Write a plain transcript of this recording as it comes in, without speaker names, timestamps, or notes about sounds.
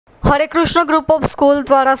Hare Krishna group of school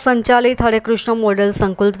द्वारा संचालित हरे Krishna model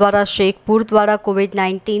संकुल द्वारा शेखपुर द्वारा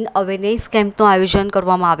कोविड-19 अवेरनेस केम्पનું આયોજન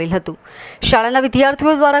કરવામાં આવેલ હતું। શાળાના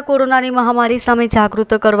વિદ્યાર્થીઓ દ્વારા કોરોનાની મહામારી સામે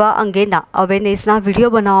જાગૃત કરવા અંગેના અવેરનેસના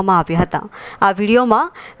વિડીયો બનાવવામાં આવ્યા હતા। આ વિડીયોમાં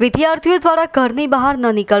વિદ્યાર્થીઓ દ્વારા ઘરની બહાર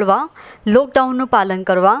ન નીકળવા, લોકડાઉનનું પાલન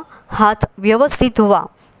કરવા, હાથ વ્યવસ્થિત ધોવા,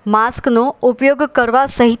 માસ્કનો ઉપયોગ કરવા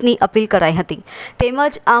સહિતની અપીલ કરાઈ હતી।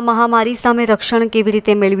 તેમજ આ મહામારી સામે રક્ષણ કેવી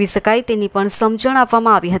રીતે મેળવી શકાય તેની પણ સમજણ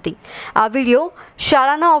આપવામાં આવી હતી। આ વિડીયો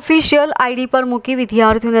શાળાના ઓફિશિયલ આઈડી પર મૂકી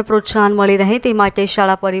વિદ્યાર્થીઓને પ્રોત્સાહન મળી રહે તે માટે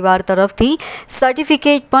શાળા પરિવાર તરફથી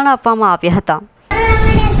સર્ટિફિકેટ પણ આપવામાં આવ્યા હતા।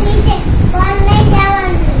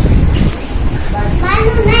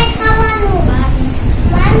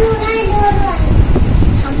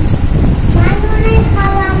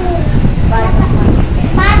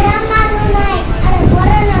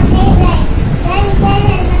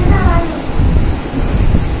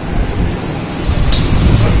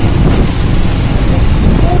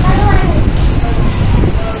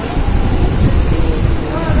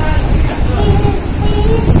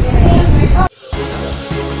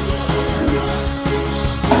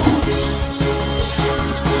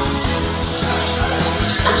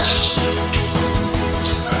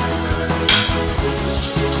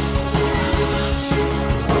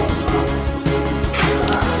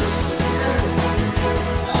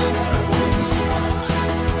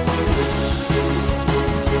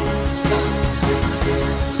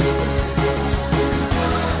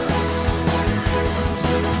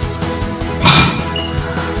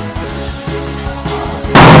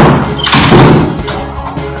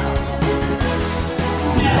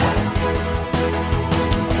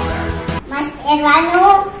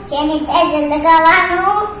 સેનિટાઈઝર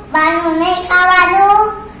લગાવવાનું, બહારનું નહીં ખાવાનું,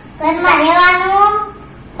 ઘરમાં રહેવાનું,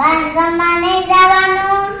 બહાર રમવા નહીં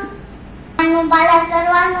જવાનું, પાલન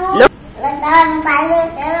કરવાનું, લગાવવાનું પાલન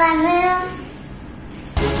કરવાનું।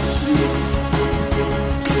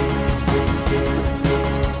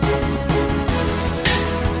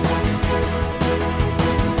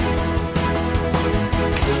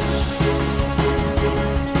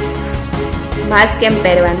 માસ્ક કેમ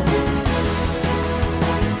પહેરવાનું?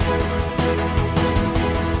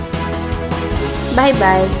 Bye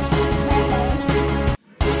bye.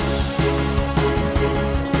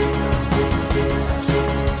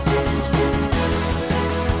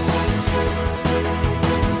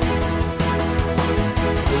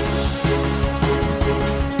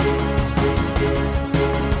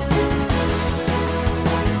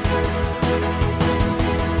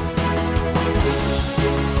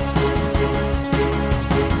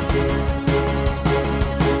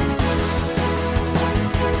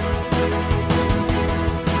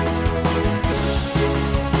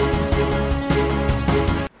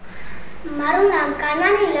 મારું નામ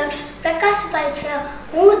કાનાની લક્ષ પ્રકાશભાઈ છે।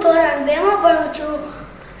 હું ધોરણ 2 માં ભણું છું।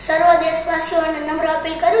 સર્વ દેશવાસીઓને નમ્ર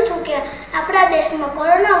અપીલ કરું છું કે આપણા દેશમાં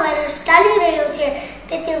કોરોના વાયરસ ચાલી રહ્યો છે,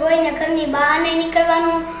 તેથી કોઈને ઘરની બહાર નહીં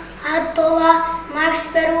નીકળવાનું, હાથ ધોવા,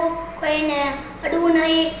 માસ્ક પહેરવું, કોઈને અડવું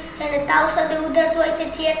નહીં, જેને તાવ શરદી ઉધરસ હોય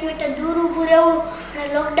તેથી 1 મીટર દૂર ઊભું રહેવું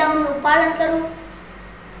અને લોકડાઉનનું પાલન કરવું।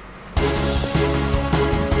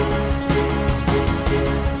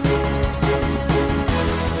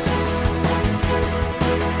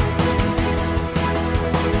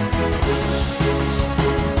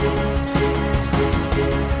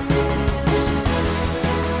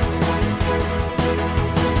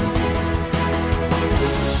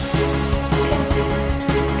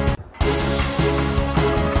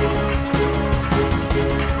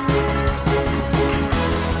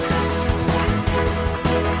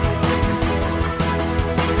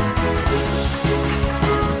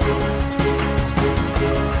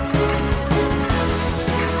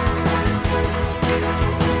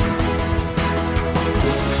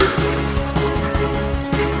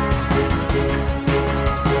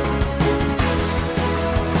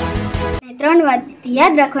 ત્રણ વાત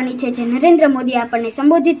યાદ રાખવાની છે જે નરેન્દ્ર મોદી આપણને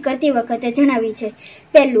સંબોધિત કરતી વખતે જણાવી છે।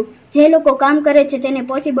 પહેલું, જે લોકો કામ કરે છે તેને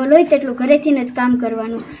પોસિબલ હોય તેટલું ઘરેથી જ કામ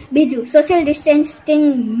કરવાનું। બીજું, સોશિયલ ડિસ્ટન્સિંગ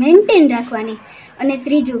મેન્ટેન રાખવાની। અને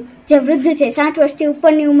ત્રીજું, જે વૃદ્ધ છે, 60 વર્ષથી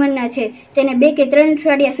ઉપરની ઉંમરના છે, તેને 2 કે 3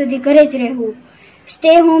 અઠવાડિયા સુધી ઘરે જ રહેવું।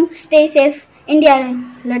 Stay home, stay safe, India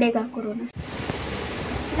લડેગા corona.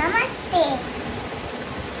 નમસ્તે।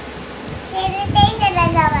 સેનિટાઈઝર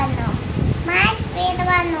લગાવવાનું, માસ્ક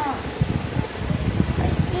પહેરવાનું,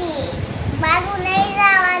 પછી બહાર નહીં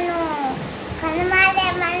જવાનું, ઘરમાં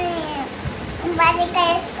રહેવાની, બહાર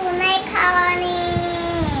કઈ વસ્તુ નહીં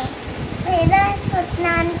ખાવાની, 10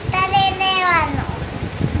 ફૂટના અંતરે રહેવાનું,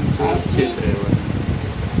 પછી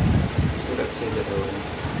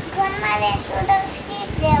ઘરમાં સુરક્ષિત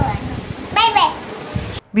રહેવાનું। Bye bye.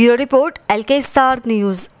 Bureau report LK star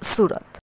news Surat.